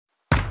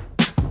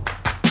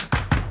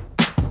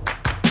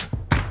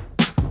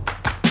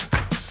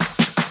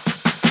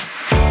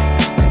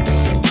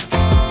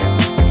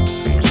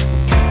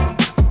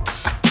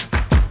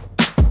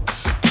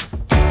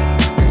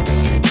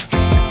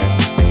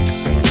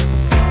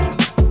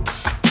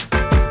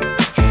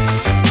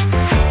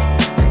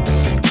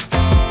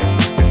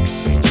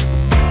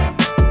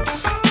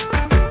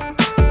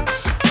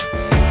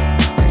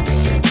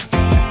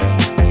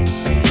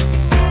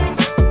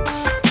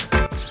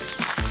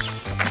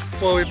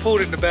Well, we pulled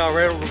into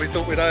Balranald and we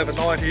thought we'd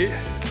overnight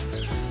here.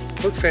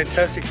 Look,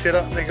 fantastic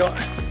setup they got.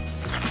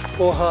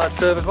 4 hard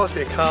service, must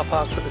be a car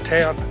park for the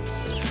town.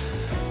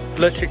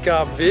 Electric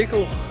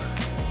vehicle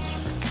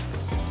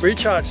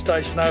recharge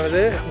station over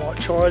there. Might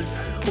try and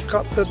hook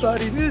up the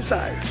bloody Muso.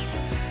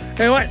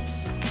 Anyway,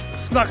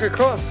 snuck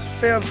across,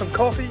 found some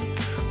coffee,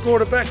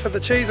 brought it back for the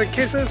cheese and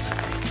kisses.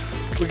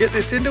 We'll get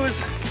this into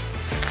us.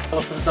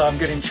 Since I'm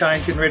getting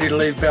changed and ready to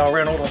leave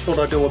Balranald, I thought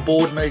I'd do a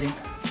board meeting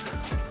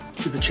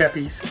with the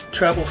Chappies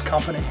Travels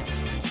Company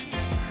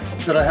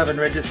that I haven't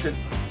registered,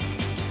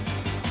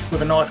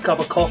 with a nice cup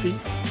of coffee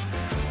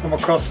from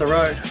across the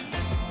road.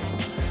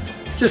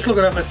 Just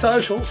looking at my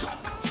socials.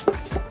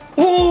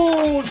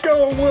 Oh, it's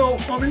going well.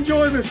 I'm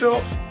enjoying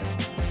myself.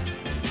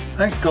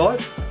 Thanks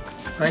guys.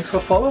 Thanks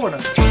for following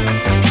us.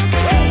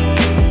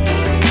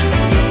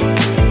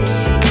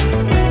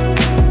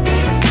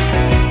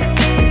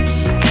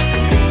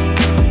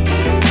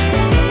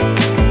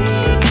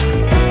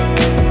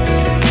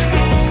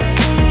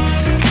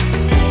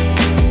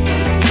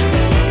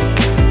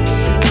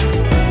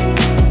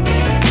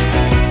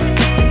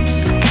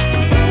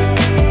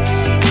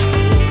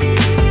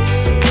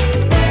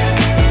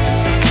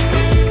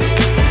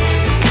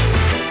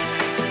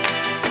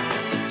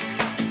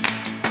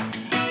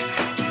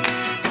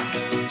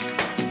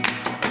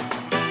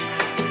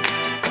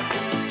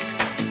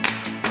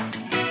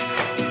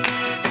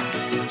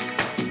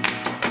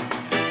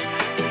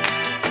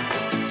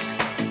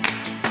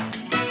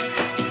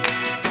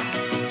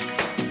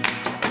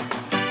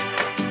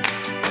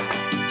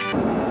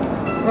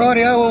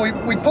 Rightio,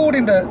 well we pulled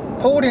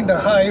into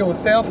Hay, or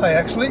South Hay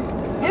actually.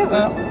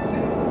 Yeah,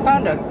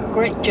 found a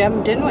great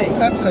gem, didn't we?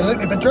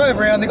 Absolutely, but drove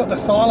around, they got the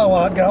silo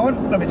art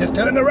going. Let me just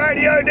turn the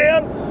radio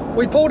down.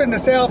 We pulled into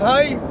South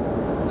Hay,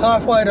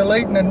 halfway to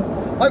Leeton,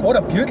 and mate, what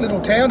a beautiful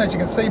little town, as you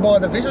can see by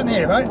the vision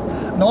here, mate.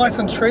 Nice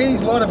and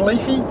trees, a lot of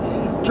leafy.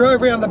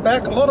 Drove around the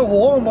back, a lot of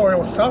war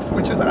memorial stuff,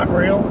 which is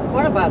unreal.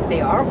 What about the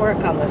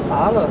artwork on the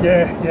silos?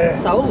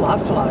 Yeah. So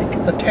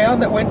love-like. The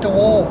town that went to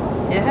war.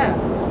 Yeah.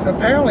 So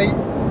apparently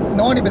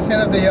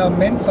 90% of the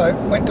menfolk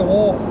went to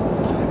war.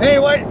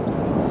 Anyway,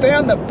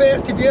 found the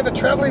best. If you're ever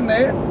travelling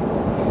there,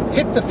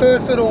 hit the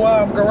first little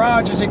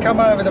garage as you come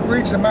over the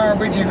bridge, the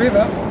Murrumbidgee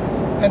River,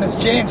 and it's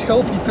Jan's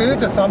Healthy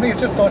Foods or something. It's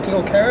just like a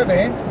little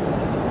caravan.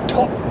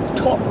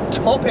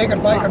 Top egg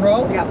and bacon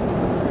roll. Yep.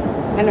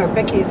 And our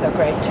bickies are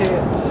great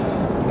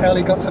too.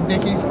 Ali got some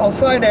bickies. I'll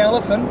say to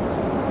Alison,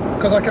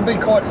 because I can be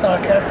quite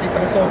sarcastic,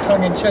 but it's all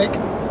tongue in cheek.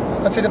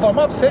 I said, if I'm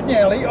upsetting you,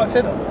 Ali, I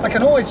said, I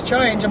can always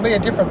change and be a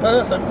different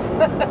person.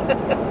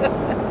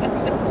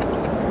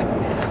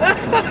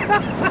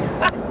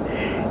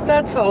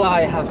 That's all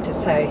I have to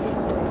say.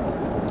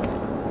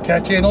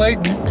 Catch you in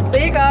Leeton.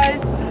 See you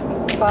guys.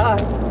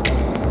 Bye.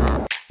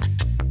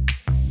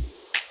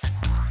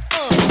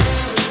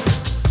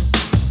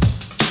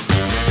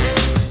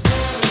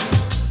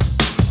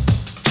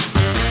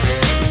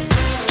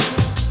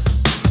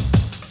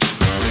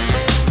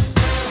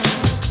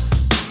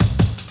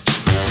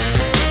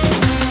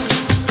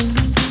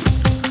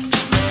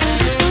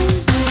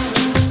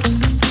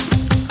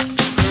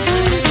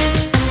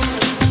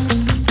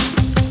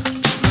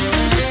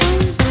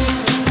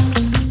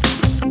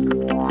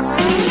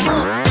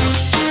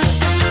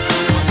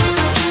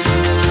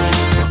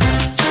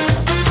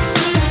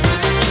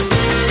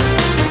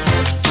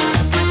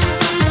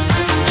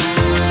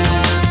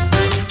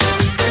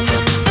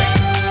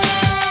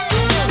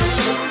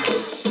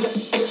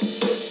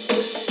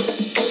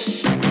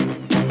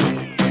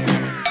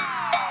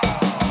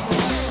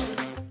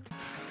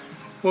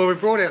 Well, we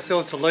brought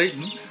ourselves to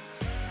Leeton.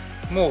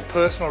 More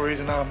personal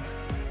reason,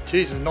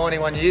 Jesus,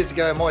 91 years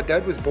ago my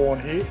dad was born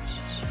here.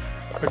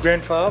 My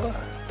grandfather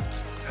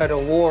had a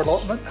war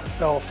allotment.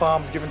 They were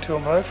farms given to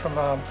him from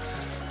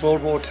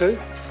World War II.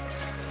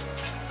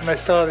 And they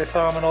started their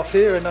farming off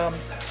here, and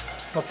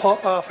my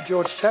pop, Arthur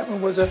George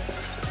Chapman, was a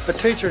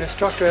teacher and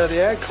instructor out of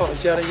the Ag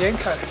College out of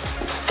Yanko.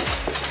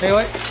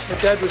 Anyway, my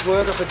dad was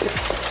working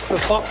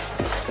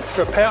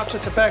for a pouch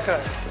of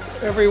tobacco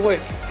every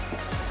week.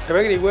 I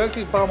reckon he worked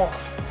his bum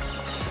off.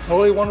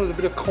 All he wanted was a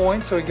bit of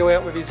coin, so he'd go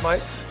out with his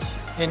mates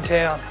in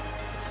town.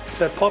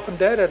 So Pop and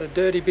Dad had a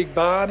dirty big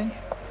barney.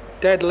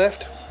 Dad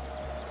left,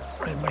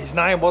 and his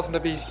name wasn't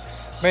to be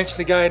mentioned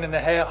again in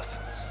the house.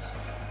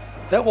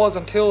 That was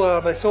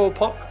until they saw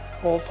Pop,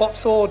 or Pop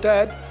saw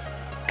Dad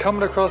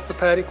coming across the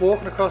paddock,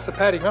 walking across the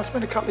paddock. Must have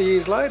been a couple of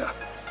years later.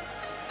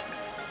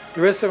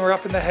 The rest of them were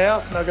up in the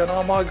house, and they're going,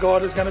 oh my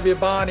God, there's going to be a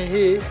barney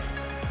here.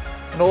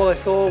 And all they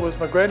saw was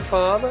my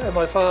grandfather and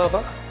my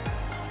father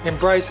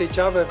embrace each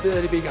other, a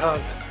really big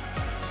hug.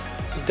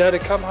 His dad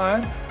had come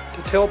home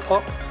to tell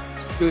Pop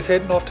he was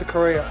heading off to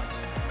Korea.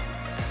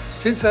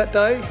 Since that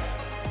day,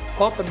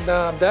 Pop and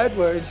Dad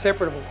were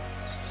inseparable.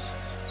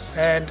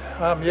 And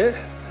yeah,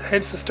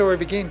 hence the story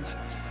begins.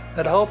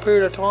 That whole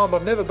period of time,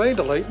 I've never been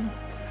to Leeton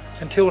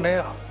until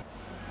now.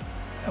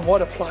 And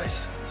what a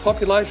place.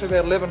 Population of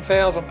about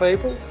 11,000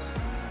 people.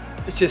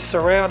 It's just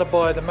surrounded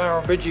by the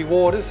Murrumbidgee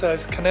waters, so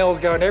there's canals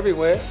going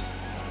everywhere.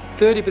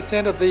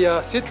 30% of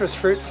the citrus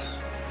fruits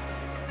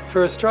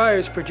for Australia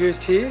is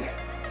produced here.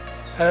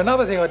 And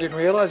another thing I didn't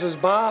realise was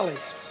barley.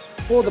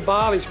 All the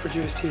barley's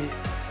produced here.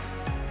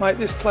 Mate,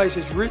 this place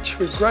is rich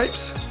with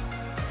grapes,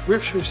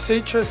 rich with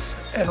citrus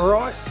and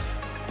rice.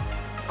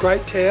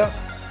 Great town,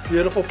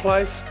 beautiful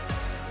place.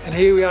 And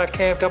here we are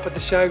camped up at the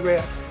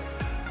showground.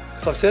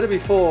 So I've said it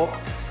before,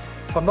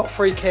 if I'm not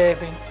free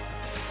camping,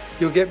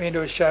 you'll get me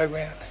into a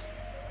showground.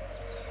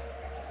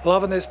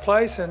 Loving this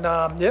place, and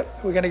yep,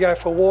 we're going to go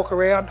for a walk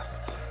around,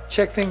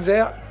 check things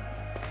out.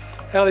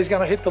 Ali's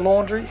going to hit the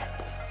laundry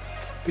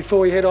before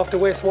we head off to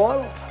West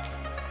Wylam.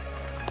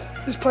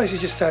 This place is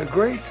just so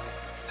green.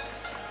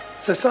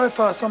 So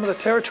far some of the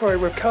territory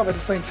we've covered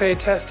has been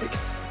fantastic.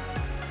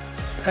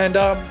 And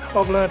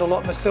I've learned a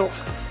lot myself.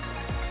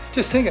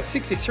 Just think, at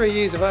 63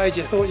 years of age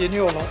you thought you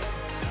knew a lot.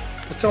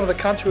 But some of the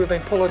country we've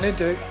been pulling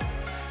into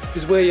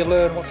is where you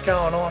learn what's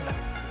going on.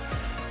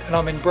 And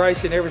I'm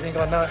embracing everything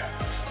I know.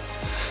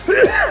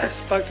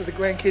 Spoke to the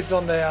grandkids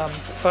on the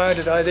phone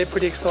today. They're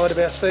pretty excited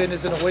about seeing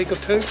us in a week or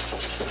two.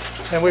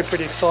 And we're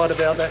pretty excited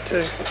about that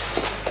too.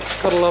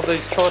 Gotta love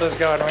these trotters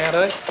going around,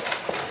 eh?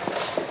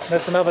 And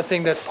that's another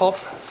thing that Pop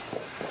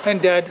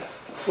and Dad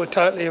were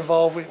totally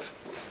involved with.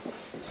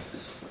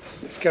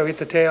 Let's go hit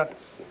the town.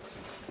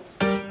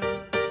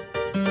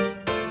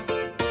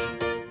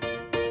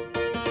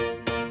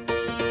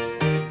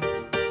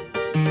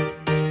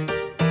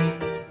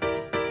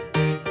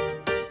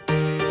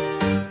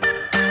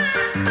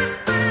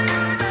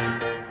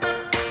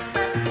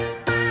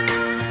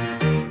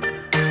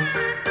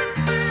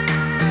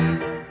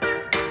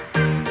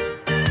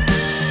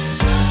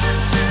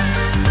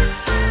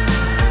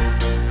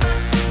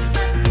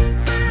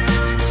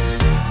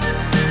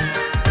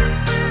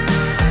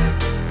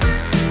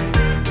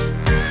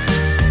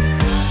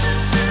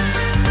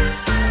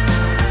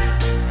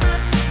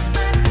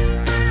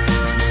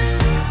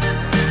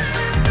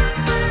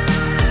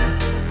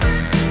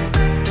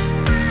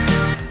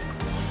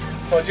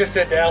 I just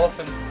said to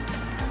Alison,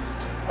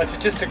 I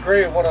said, just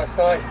agree with what I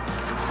say.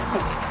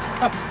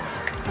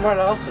 What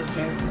else is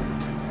new?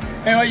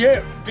 Anyway,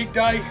 yeah, big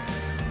day.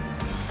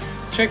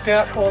 Checked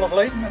out all of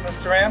Leeton and the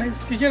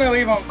surroundings. Did you know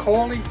even on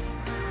Corley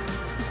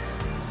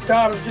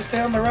started just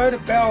down the road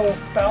at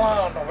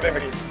Ballarn or whatever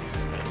it is.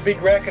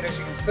 Big racket, as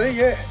you can see,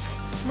 yeah.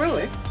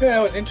 Really? Yeah,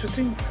 that was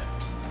interesting.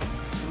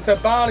 So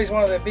barley's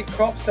one of their big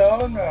crops,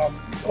 darling.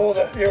 All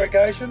the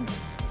irrigation.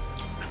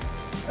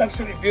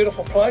 Absolutely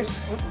beautiful place.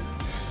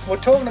 We're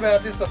talking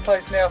about this is a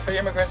place now for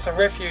immigrants and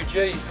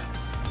refugees.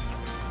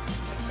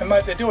 And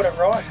mate, they're doing it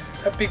right.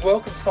 A big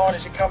welcome sign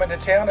as you come into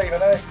town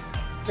even, eh?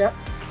 Yep.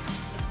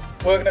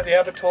 Working at the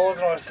abattoirs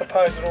and I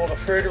suppose at all the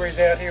fruiteries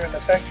out here in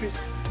the factories.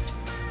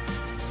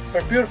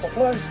 But a beautiful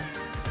place.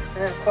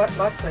 Yeah, quite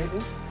like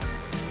Leeton.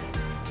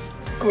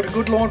 Got a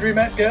good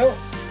laundromat, girl.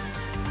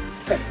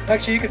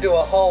 Actually, you could do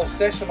a whole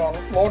session on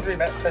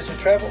laundromats as you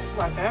travel.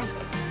 I can.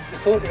 You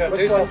thought you were going to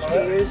do something like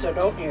that. Which ones do you use or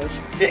don't use?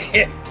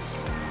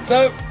 Yeah.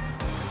 So,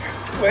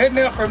 we're heading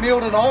out for a meal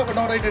tonight. We're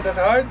not eating at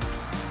home.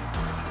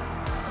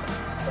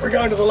 We're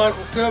going to the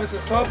local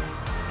services club.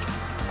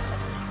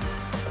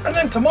 And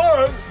then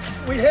tomorrow,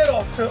 we head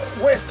off to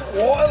West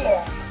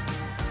Wylam.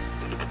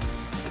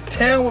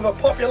 Town with a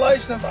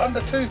population of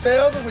under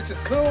 2,000, which is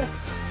cool.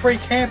 Free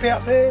camp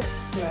out there.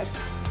 Right.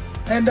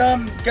 And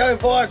go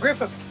via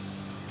Griffith.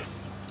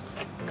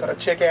 Got to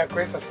check out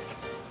Griffith.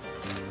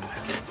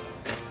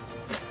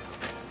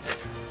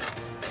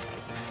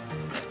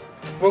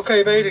 We'll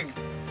keep eating.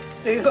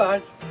 Do you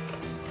guys?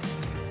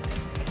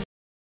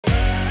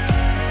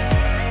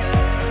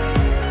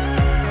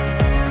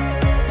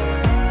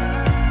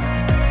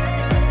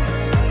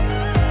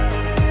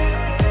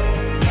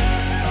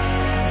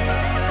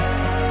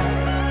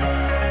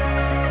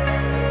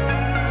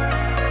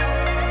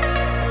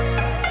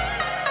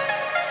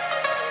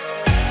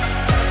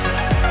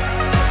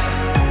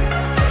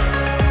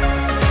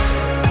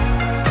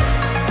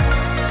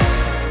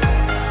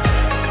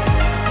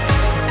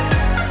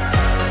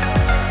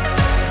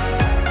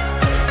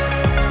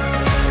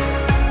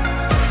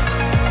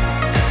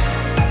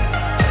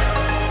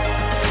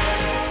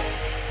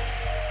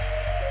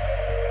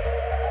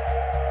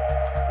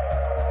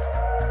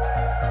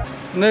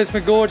 And there's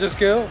my gorgeous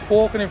girl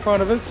walking in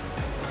front of us.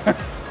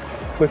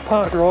 We're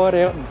parked right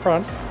out in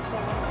front.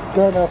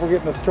 Don't know if we're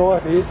getting a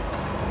stripe here,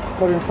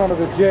 but in front of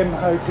the Gem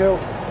Hotel.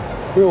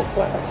 Real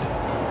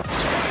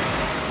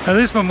flash. Now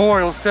this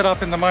memorial's set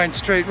up in the main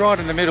street right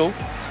in the middle,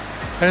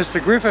 and it's the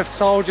Griffith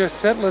Soldier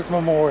Settlers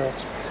Memorial,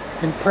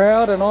 in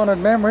proud and honoured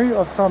memory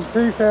of some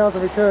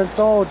 2,000 returned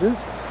soldiers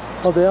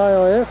of the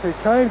AIF who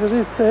came to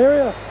this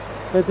area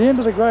at the end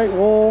of the Great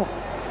War.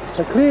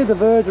 They cleared the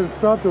virgin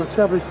scrub to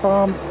establish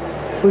farms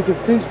which have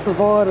since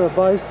provided a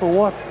base for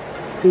what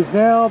is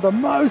now the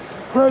most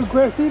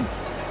progressive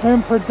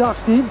and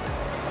productive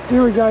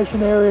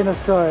irrigation area in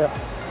Australia.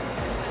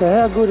 So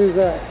how good is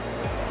that?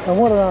 And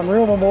what an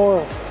unreal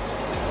memorial.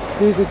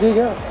 Here's a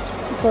digger.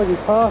 Looks like he's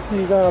passing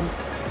his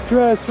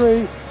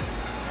 303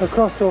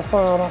 across to a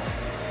farmer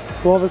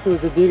who obviously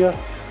was a digger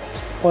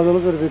by the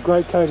look of the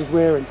great coat he's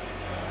wearing.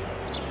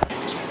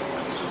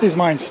 These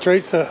main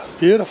streets are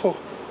beautiful.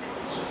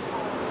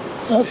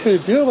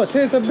 Absolutely beautiful. I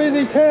tell you, it's a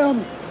busy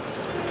town.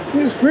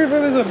 This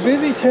Griffith is a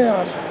busy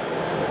town.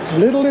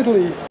 Little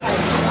Italy.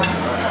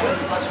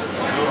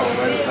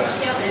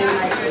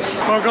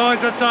 Well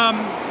guys, that's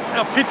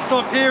our pit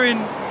stop here in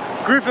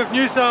Griffith,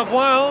 New South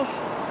Wales.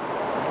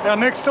 Our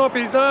next stop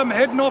is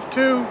heading off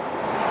to,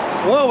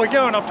 well, we're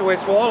going up to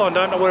West Wyland.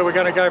 Don't know where we're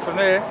going to go from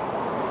there.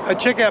 And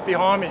check out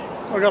behind me.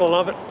 We've got to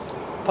love it.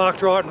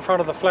 Parked right in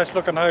front of the flash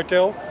looking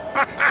hotel.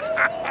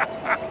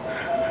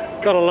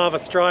 Gotta love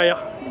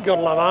Australia.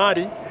 Gotta love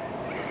Artie.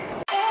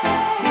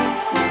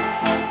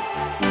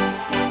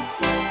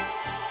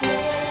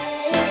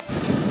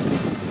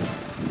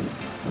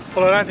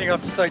 Well, I don't think I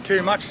have to say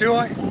too much, do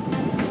I?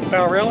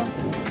 Ballerella.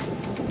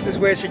 This is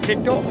where she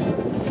kicked off.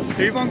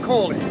 Yvonne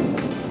Corley.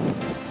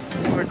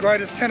 One of the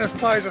greatest tennis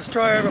players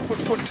Australia ever put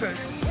foot to.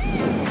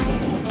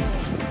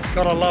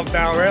 Gotta love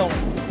Ballerella.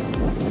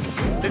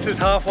 This is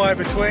halfway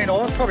between,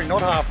 oh, it's probably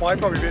not halfway,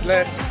 probably a bit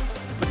less,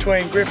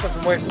 between Griffith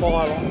and West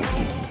Wyland.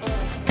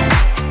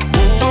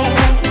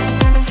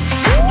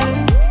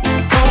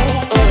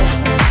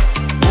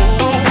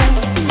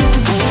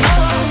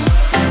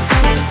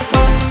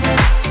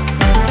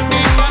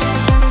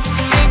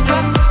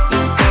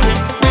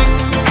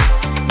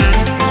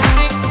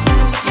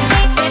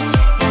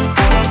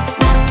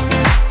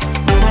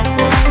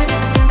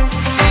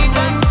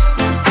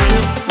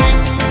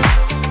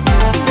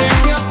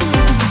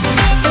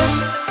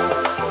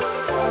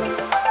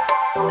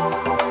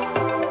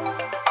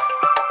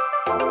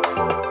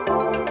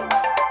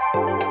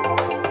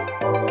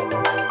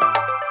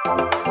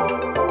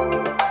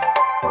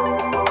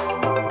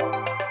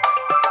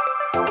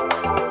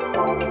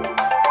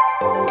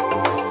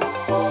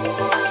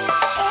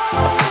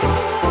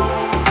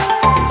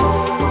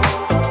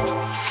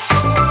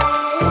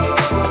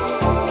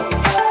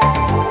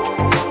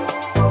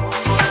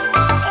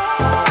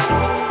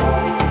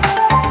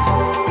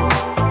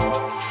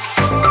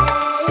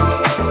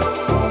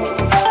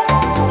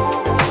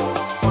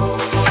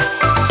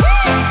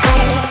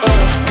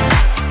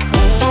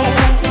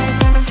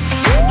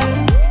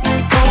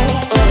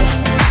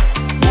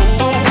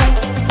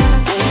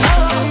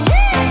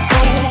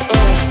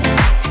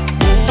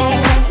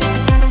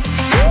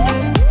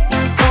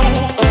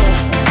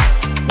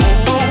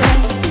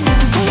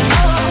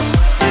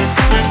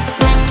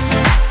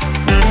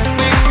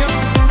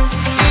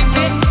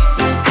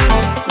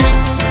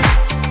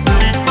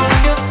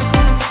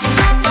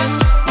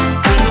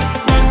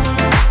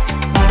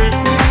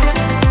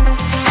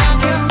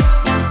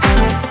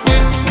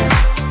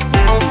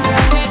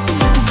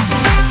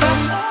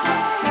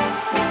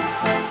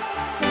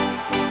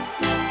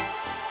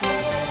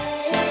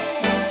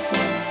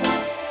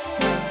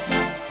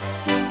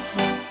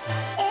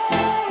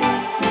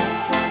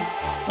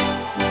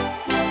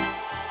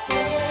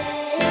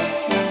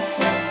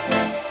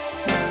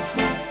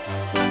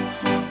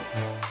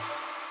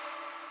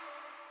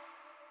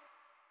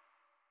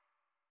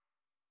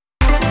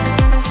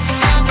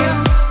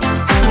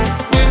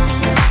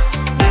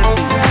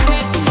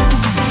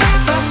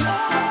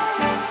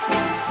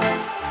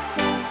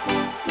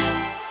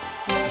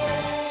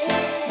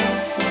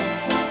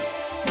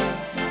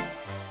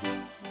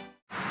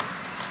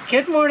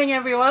 Good morning,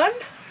 everyone.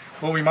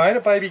 Well, we made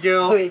it, baby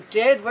girl. We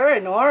did. We're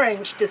in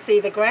Orange to see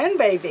the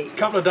grandbabies. A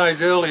couple of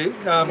days early. We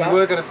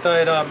were going to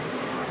stay at,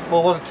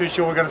 well, I wasn't too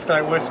sure we were going to stay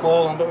at West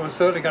Wyland, but we were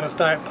certainly going to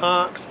stay at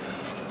Parks.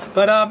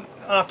 But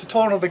after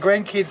talking to the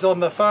grandkids on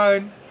the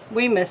phone,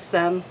 we missed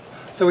them.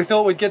 So we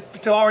thought we'd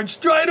get to Orange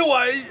straight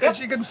away, as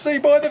you can see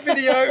by the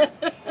video.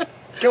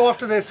 Go off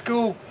to their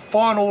school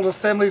final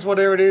assemblies,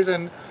 whatever it is,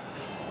 and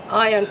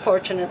I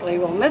unfortunately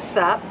will miss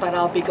that, but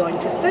I'll be going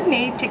to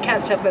Sydney to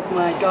catch up with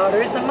my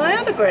daughters and my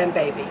other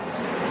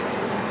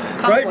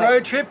grandbabies. Great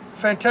road trip,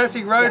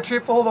 fantastic road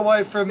trip all the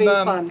way from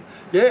fun.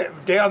 Yeah,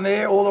 down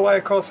there all the way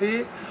across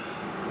here.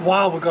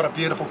 Wow, we've got a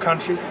beautiful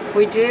country.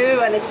 We do,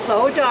 and it's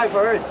so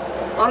diverse.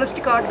 Honest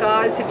to God,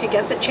 guys, if you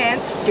get the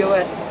chance, do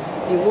it.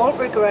 You won't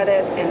regret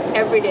it, and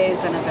every day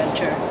is an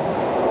adventure.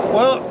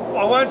 Well,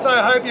 I won't say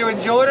I hope you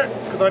enjoyed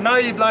it, because I know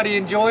you bloody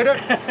enjoyed it.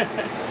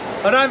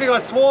 I don't think I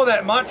swore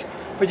that much.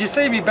 But you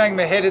see me bang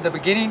my head at the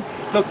beginning.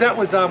 Look, that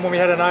was when we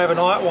had an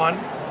overnight one.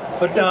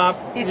 But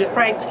he's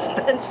Frank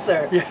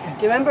Spencer. Yeah.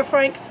 Do you remember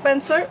Frank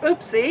Spencer?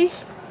 Oopsie.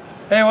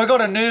 Anyway, I got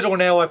a noodle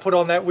now I put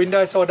on that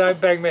window so I don't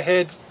bang my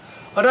head.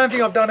 I don't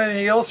think I've done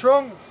anything else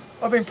wrong.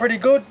 I've been pretty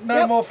good.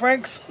 No more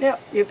Franks.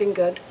 Yep, you've been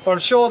good. But I'm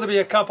sure there'll be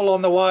a couple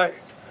on the way.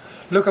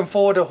 Looking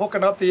forward to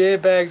hooking up the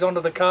airbags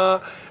onto the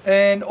car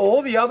and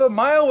all the other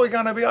mail we're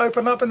going to be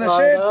opening up in the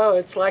shed. Oh,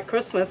 it's like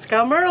Christmas.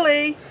 Come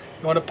early.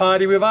 You want to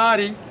party with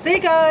Artie? See you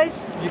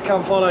guys. You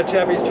come follow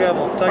Chappie's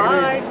Travels. Take it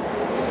easy. Bye.